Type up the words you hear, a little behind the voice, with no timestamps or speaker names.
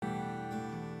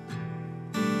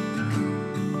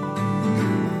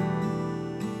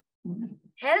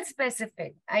get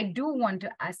specific, I do want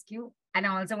to ask you, and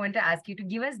I also want to ask you to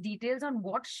give us details on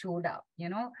what showed up,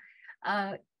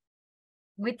 uh,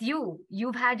 with you.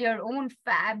 You've had your own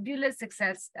fabulous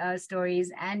success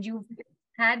stories, and you've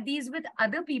had these with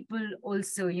other people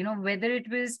also, whether it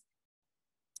was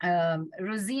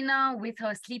Rosina with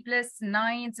her sleepless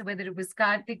nights, whether it was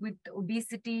Karthik with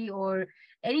obesity or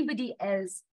anybody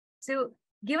else. So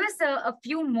give us a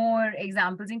few more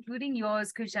examples, including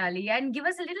yours, Khushaali, and give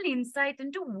us a little insight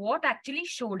into what actually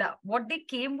showed up, what they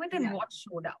came with and Yeah. what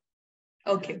showed up.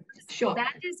 Okay, sure.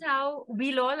 That is how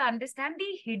we'll all understand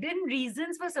the hidden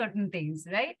reasons for certain things,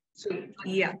 right? So,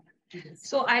 yeah.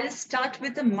 So I'll start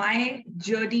with my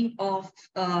journey of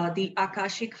the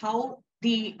Akashic, how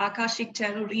the Akashic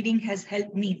tarot reading has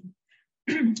helped me.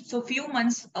 So few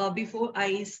months before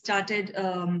I started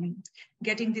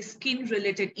getting the skin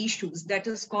related issues, that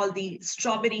is called the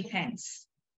strawberry hands.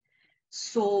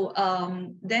 So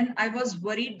then I was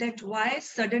worried that why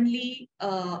suddenly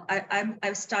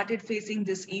I've started facing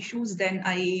these issues. Then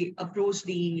I approached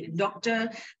the doctor,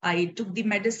 I took the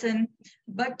medicine,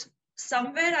 but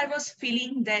somewhere I was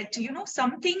feeling that,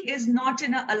 something is not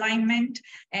in alignment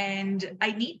and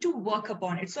I need to work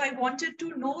upon it. So I wanted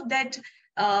to know that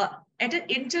at an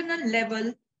internal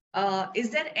level, is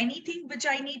there anything which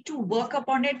I need to work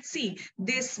upon it? See,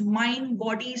 this mind,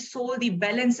 body, soul, the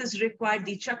balance is required,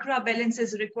 the chakra balance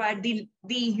is required. The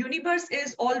universe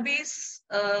is always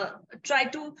try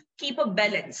to keep a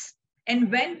balance.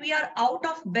 And when we are out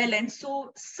of balance,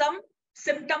 so some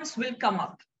symptoms will come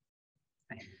up.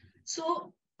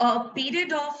 So a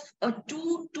period of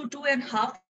 2 to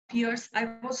 2.5 years,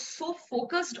 I was so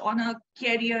focused on a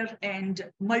career and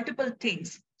multiple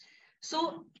things.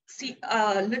 So see,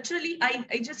 literally,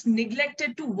 I just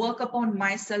neglected to work upon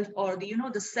myself, or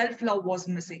the self-love was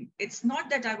missing. It's not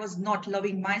that I was not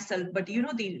loving myself, but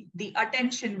the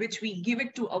attention which we give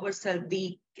it to ourselves,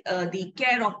 the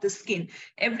care of the skin,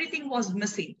 everything was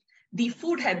missing. The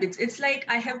food habits, it's like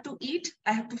I have to eat,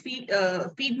 I have to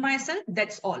feed myself,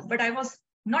 that's all. But I was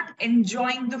not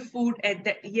enjoying the food at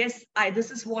that. Yes,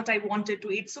 this is what I wanted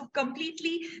to eat. So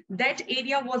completely that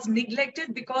area was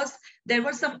neglected because there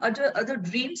were some other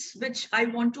dreams which I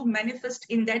want to manifest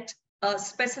in that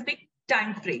specific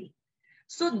time frame.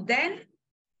 So then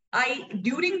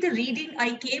during the reading,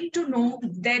 I came to know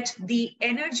that the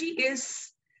energy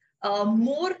is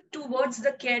more towards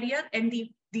the career and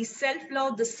the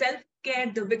self-love, the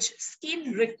self-care, which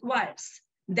skin requires,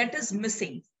 that is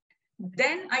missing.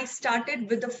 Then I started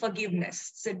with the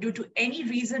forgiveness. So due to any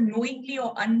reason, knowingly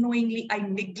or unknowingly, I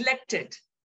neglected.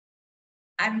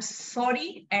 I'm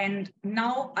sorry, and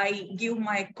now I give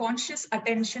my conscious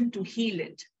attention to heal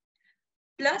it.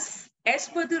 Plus, as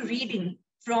per the reading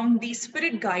from the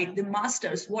spirit guide, the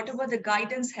masters, whatever the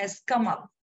guidance has come up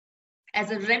as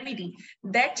a remedy,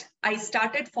 that I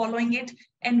started following it.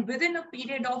 And within a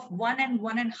period of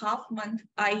 1.5 months,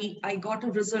 I got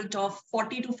a result of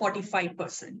 40 to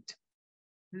 45%.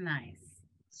 Nice.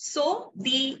 So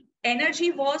the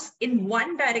energy was in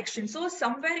one direction. So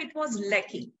somewhere it was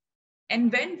lacking.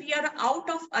 And when we are out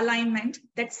of alignment,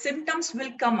 that symptoms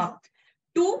will come up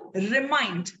to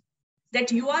remind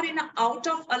that you are in an out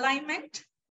of alignment.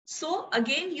 So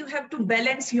again, you have to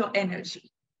balance your energy.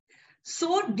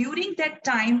 So during that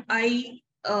time, I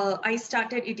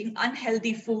started eating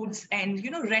unhealthy foods and,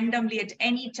 randomly at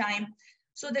any time.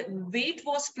 So the weight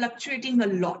was fluctuating a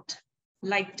lot,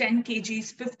 like 10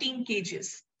 kgs, 15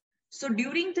 kgs. So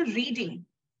during the reading,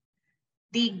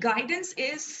 the guidance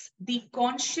is the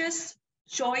conscious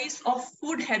choice of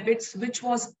food habits, which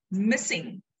was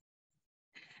missing,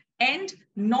 and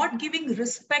not giving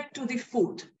respect to the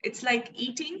food. It's like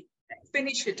eating,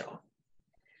 finish it off.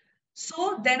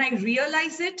 So then I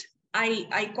realize it.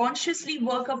 I consciously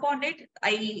work upon it.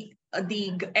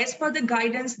 As per the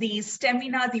guidance, the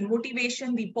stamina, the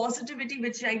motivation, the positivity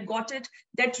which I got it,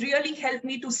 that really helped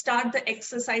me to start the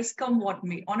exercise come what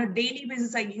may. On a daily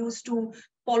basis, I used to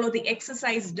follow the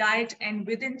exercise diet, and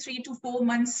within 3 to 4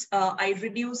 months, I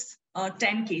reduced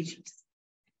 10 kgs.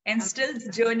 And still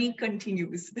the journey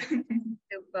continues.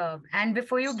 Superb. And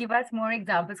before you give us more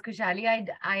examples, Khushaali,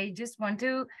 I just want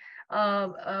to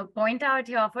point out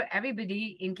here for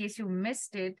everybody, in case you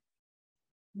missed it,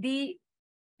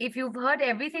 if you've heard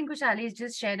everything Khushaali has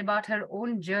just shared about her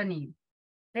own journey,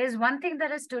 there's one thing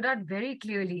that has stood out very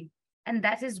clearly, and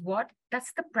that is what?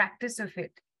 That's the practice of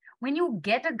it. When you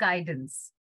get a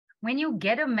guidance, when you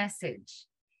get a message,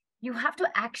 you have to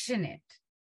action it.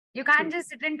 You can't just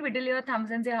sit and twiddle your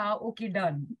thumbs and say, okay,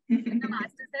 done. And the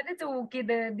master said, it's okay,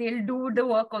 they'll do the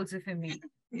work also for me.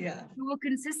 Yeah. You were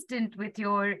consistent with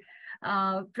your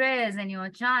prayers and your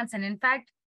chants. And in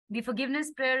fact, The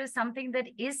forgiveness prayer is something that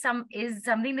is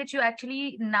something that you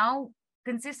actually now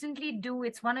consistently do.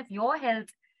 It's one of your health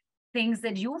things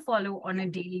that you follow on a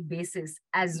daily basis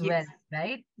as Yes. well,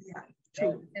 right? Yeah, Right.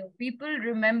 true. So people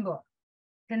remember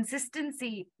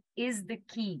consistency is the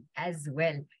key as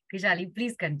well. Khushaali,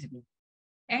 please continue.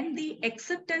 And the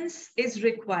acceptance is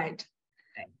required.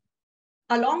 Right.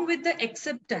 Along with the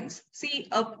acceptance, see,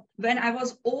 when I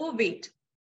was overweight,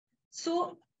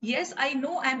 so yes, I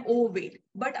know I'm overweight,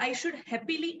 but I should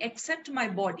happily accept my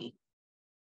body.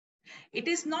 It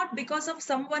is not because of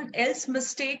someone else's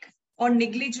mistake or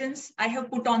negligence I have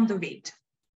put on the weight.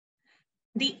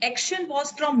 The action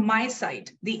was from my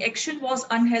side. The action was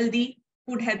unhealthy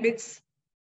food habits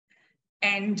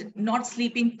and not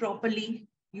sleeping properly.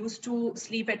 Used to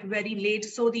sleep at very late.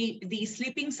 So the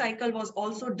sleeping cycle was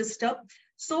also disturbed.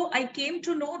 So I came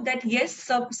to know that yes,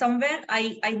 somewhere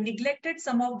I neglected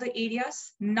some of the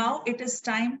areas. Now it is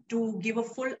time to give a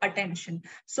full attention.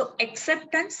 So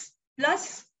acceptance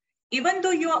plus, even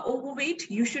though you are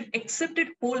overweight, you should accept it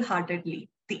wholeheartedly.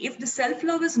 If the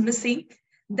self-love is missing,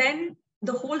 then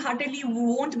the wholeheartedly you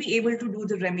won't be able to do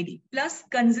the remedy. Plus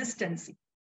consistency.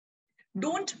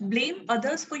 Don't blame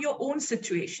others for your own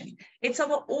situation. It's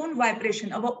our own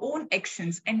vibration, our own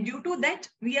actions. And due to that,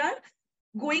 we are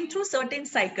going through certain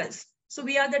cycles. So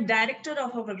we are the director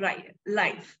of our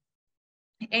life.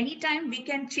 Anytime we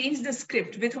can change the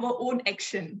script with our own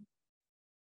action.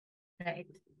 Right.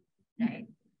 Right.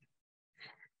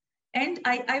 And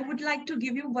I would like to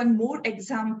give you one more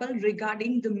example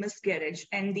regarding the miscarriage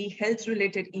and the health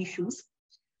related issues.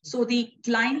 So the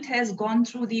client has gone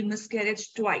through the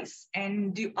miscarriage twice,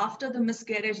 and after the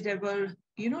miscarriage, there were,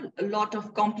 a lot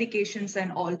of complications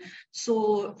and all.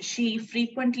 So she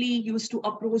frequently used to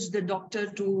approach the doctor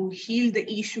to heal the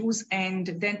issues, and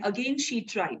then again she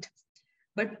tried,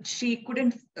 but she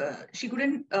couldn't.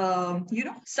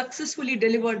 Successfully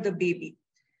deliver the baby.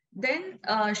 Then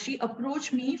she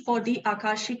approached me for the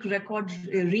Akashic record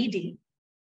reading.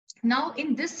 Now,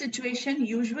 in this situation,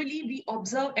 usually we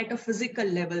observe at a physical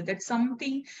level that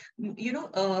something,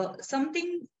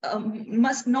 something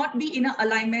must not be in an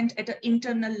alignment at an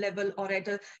internal level or at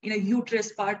in a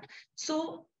uterus part.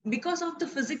 So, because of the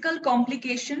physical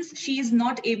complications, she is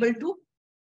not able to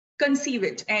conceive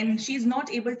it and she is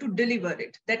not able to deliver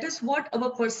it. That is what our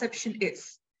perception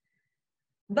is.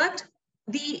 But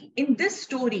in this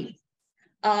story,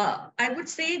 I would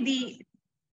say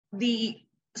the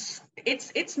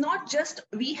it's not just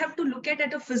we have to look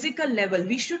at a physical level,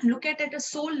 we should look at a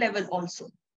soul level also.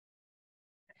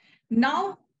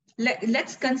 Now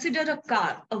let's consider a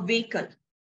car, a vehicle,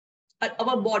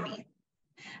 our body.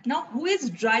 Now who is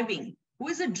driving, who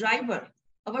is a driver?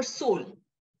 Our soul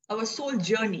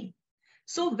journey.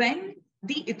 So when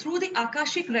through the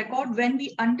Akashic record, when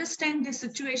we understand the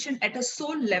situation at a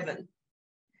soul level,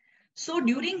 so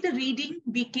during the reading,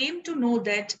 we came to know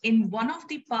that in one of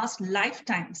the past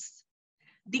lifetimes,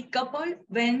 the couple,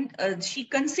 when she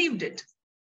conceived it,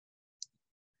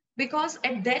 because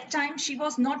at that time she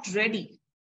was not ready.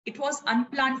 It was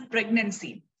unplanned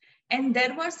pregnancy. And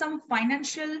there were some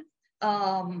financial,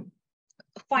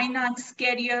 finance,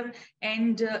 career,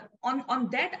 and on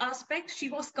that aspect, she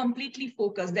was completely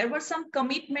focused. There were some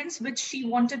commitments which she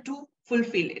wanted to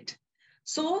fulfill it.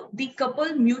 So the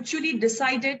couple mutually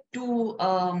decided to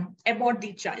abort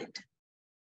the child.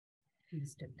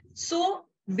 Understood. So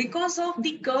because of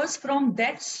the curse from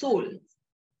that soul,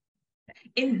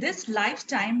 in this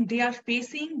lifetime, they are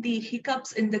facing the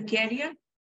hiccups in the career.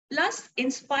 Plus, in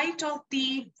spite of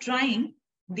the trying,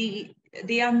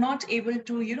 they are not able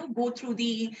to go through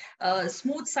the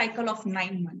smooth cycle of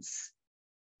 9 months.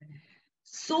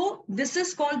 So this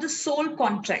is called the soul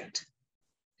contract.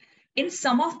 In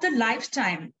some of the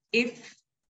lifetime, if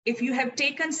you have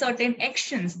taken certain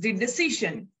actions, the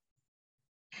decision,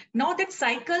 now that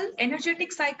cycle,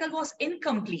 energetic cycle was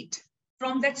incomplete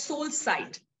from that soul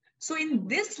side. So in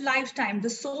this lifetime, the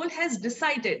soul has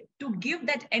decided to give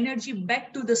that energy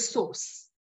back to the source.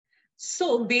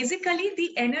 So basically,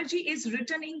 the energy is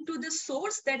returning to the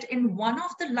source that in one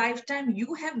of the lifetime,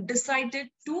 you have decided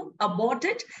to abort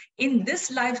it. In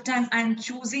this lifetime, I'm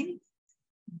choosing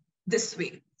this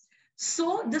way.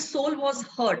 So the soul was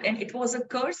hurt and it was a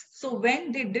curse. So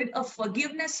when they did a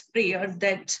forgiveness prayer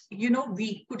that,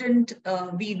 we couldn't,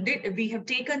 we have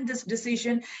taken this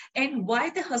decision. And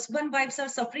why the husband wives are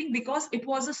suffering? Because it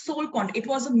was a soul contract. It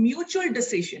was a mutual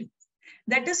decision.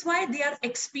 That is why they are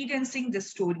experiencing this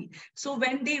story. So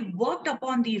when they worked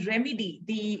upon the remedy,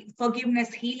 the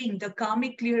forgiveness healing, the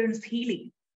karmic clearance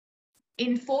healing,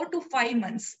 in 4 to 5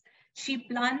 months, she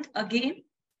planned again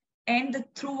And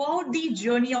throughout the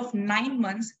journey of 9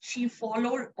 months, she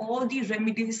followed all the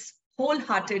remedies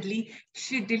wholeheartedly.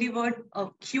 She delivered a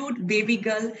cute baby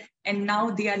girl, and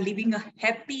now they are living a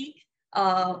happy,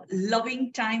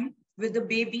 loving time with the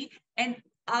baby. And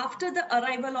after the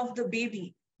arrival of the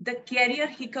baby, the career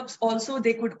hiccups also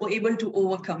they could able to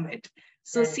overcome it.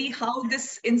 So Right. see how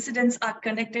these incidents are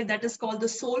connected. That is called the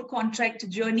soul contract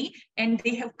journey, and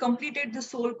they have completed the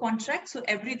soul contract. So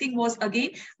everything was again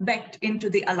back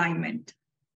into the alignment.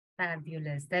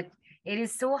 Fabulous. That it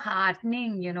is so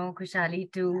heartening,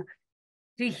 Kushali, to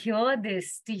hear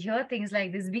this, to hear things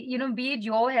like this. Be it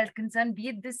your health concern, be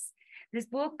it this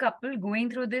poor couple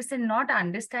going through this and not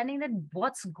understanding that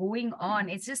what's going on.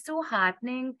 It's just so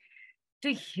heartening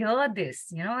to hear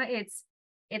this.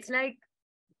 It's like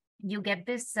you get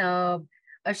this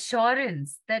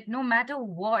assurance that no matter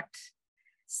what,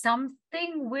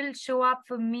 something will show up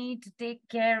for me to take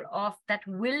care of that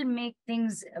will make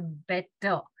things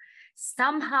better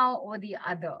somehow or the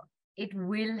other. It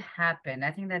will happen. I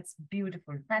think that's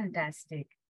beautiful, fantastic,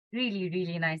 really,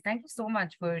 really nice. Thank you so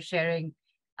much for sharing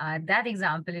that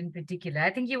example in particular.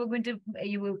 I think you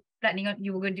were planning on,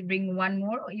 you were going to bring one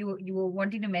more, or you were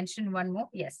wanting to mention one more.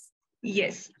 Yes.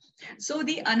 Yes. So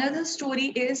the another story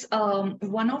is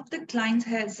one of the clients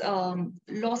has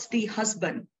lost the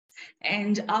husband,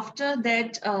 and after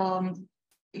that,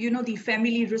 the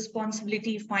family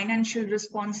responsibility, financial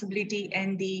responsibility,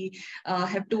 and the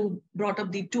have to brought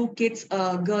up the two kids,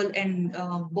 girl and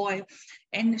boy,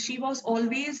 and she was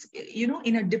always,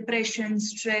 in a depression,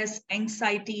 stress,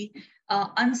 anxiety,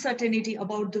 uncertainty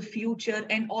about the future,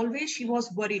 and always she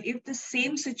was worried if the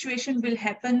same situation will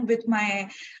happen with my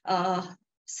uh,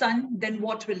 son, then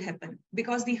what will happen?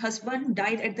 Because the husband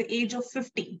died at the age of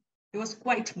 50. He was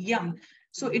quite young.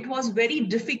 So it was very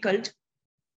difficult.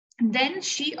 Then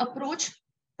she approached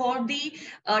for the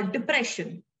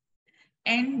depression.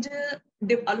 And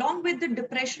along with the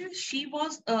depression, she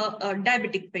was a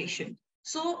diabetic patient.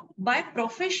 So by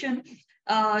profession,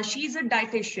 she's a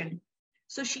dietitian.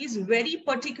 So she's very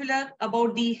particular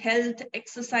about the health,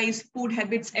 exercise, food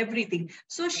habits, everything.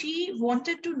 So she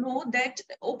wanted to know that,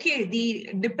 okay, the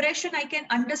depression I can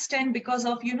understand because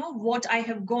of, what I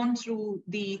have gone through,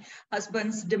 the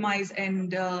husband's demise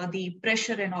and the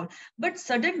pressure and all. But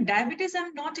sudden diabetes,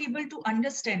 I'm not able to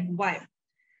understand why.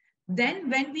 Then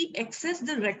when we access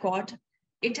the record,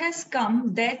 it has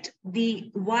come that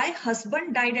the why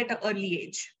husband died at an early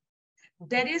age.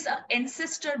 There is an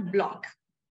ancestor block.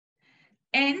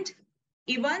 And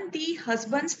even the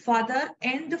husband's father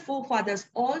and the forefathers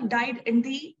all died in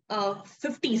the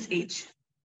 50s age.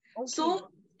 Okay. So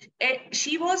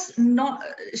she was not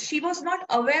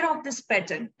aware of this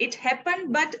pattern. It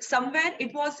happened, but somewhere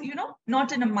it was,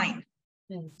 not in a mind.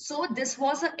 Right. So this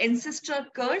was an ancestral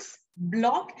curse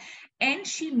block, and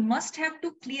she must have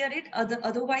to clear it.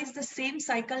 Otherwise, the same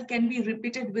cycle can be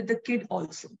repeated with the kid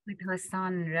also, With her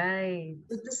son, right?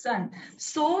 with the son.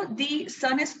 So the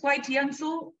son is quite young,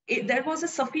 so there was a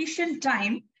sufficient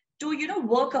time to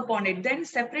work upon it. Then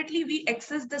separately we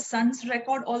access the son's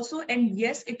record also, and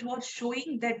yes, it was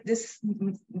showing that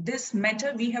this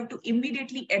matter we have to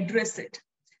immediately address it.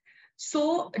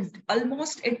 So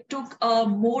almost it took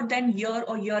more than year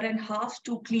or year and a half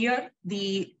to clear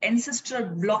the ancestral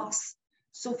blocks.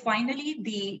 So finally,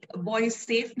 the boy is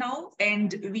safe now,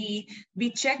 and we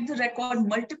checked the record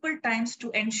multiple times to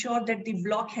ensure that the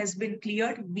block has been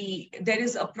cleared. There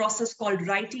is a process called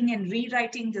writing and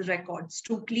rewriting the records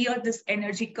to clear this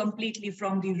energy completely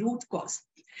from the root cause.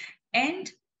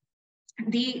 And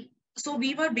the so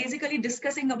we were basically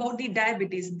discussing about the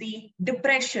diabetes, the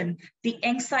depression, the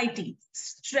anxiety,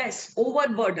 stress,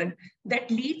 overburden that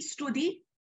leads to the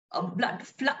blood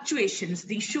fluctuations,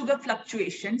 the sugar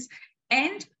fluctuations.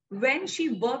 And when she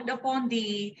worked upon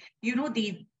the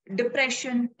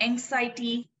depression,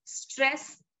 anxiety,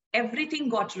 stress, everything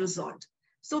got resolved.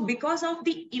 So because of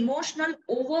the emotional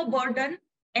overburden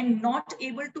and not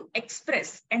able to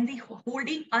express and the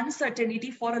holding uncertainty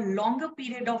for a longer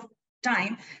period of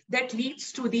time, that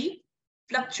leads to the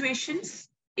fluctuations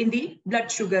in the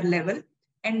blood sugar level.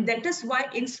 And that is why,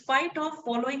 in spite of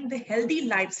following the healthy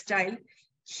lifestyle,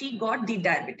 she got the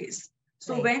diabetes.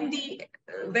 So Right.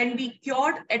 when we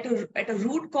cured at a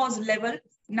root cause level,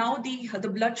 now the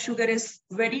blood sugar is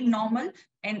very normal,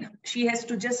 and she has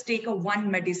to just take a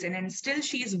one medicine, and still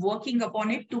she is working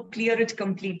upon it to clear it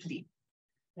completely.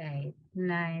 Right.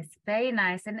 Nice. Very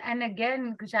nice. And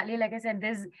again, Kushali, like I said,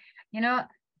 you know,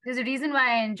 there's a reason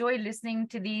why I enjoy listening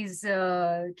to these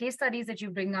case studies that you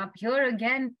bring up. Here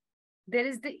again, there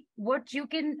is what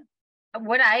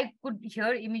I could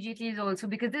hear immediately is also,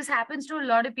 because this happens to a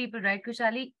lot of people, right,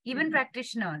 Kushali? Even Mhm.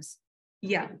 practitioners.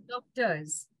 Yeah.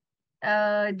 doctors,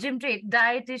 gym trainers,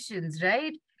 dietitians,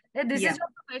 right? This Yeah. is your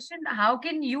profession. How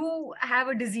can you have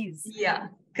a disease? Yeah. Right?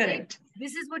 Correct.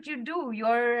 This is what you do.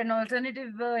 You're an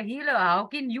alternative healer. How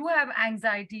can you have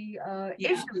anxiety Yeah.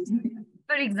 issues,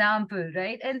 for example,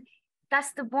 right? And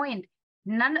that's the point.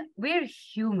 We're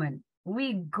human.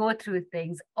 We go through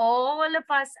things. All of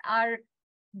us are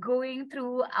going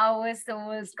through our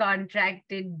soul's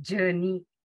contracted journey.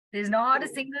 There's not a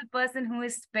single person who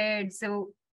is spared.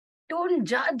 So don't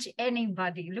judge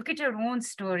anybody. Look at your own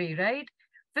story, right?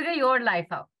 Figure your life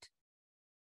out.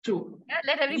 True. Yeah,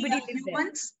 let We everybody are live there.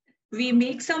 humans. We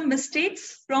make some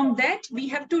mistakes. From that, we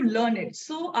have to learn it.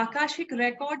 So, Akashic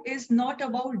record is not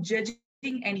about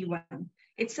judging anyone.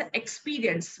 It's an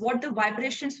experience, what the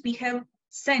vibrations we have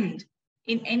sent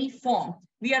in any form.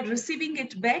 We are receiving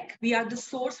it back. We are the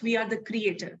source. We are the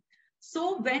creator.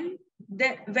 So, when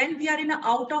we are in a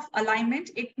out of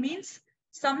alignment, it means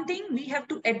something we have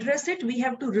to address it. We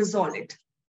have to resolve it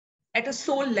at a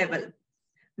soul level.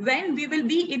 When we will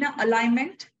be in an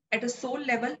alignment at a soul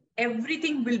level,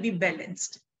 everything will be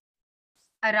balanced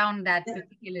Around that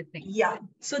particular thing. Yeah.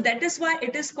 So that is why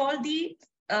it is called the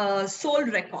soul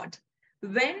record.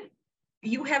 When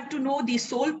you have to know the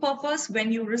soul purpose,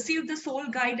 when you receive the soul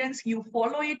guidance, you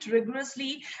follow it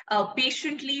rigorously,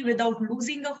 patiently, without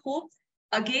losing a hope,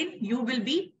 again, you will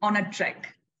be on a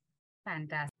track.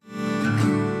 Fantastic.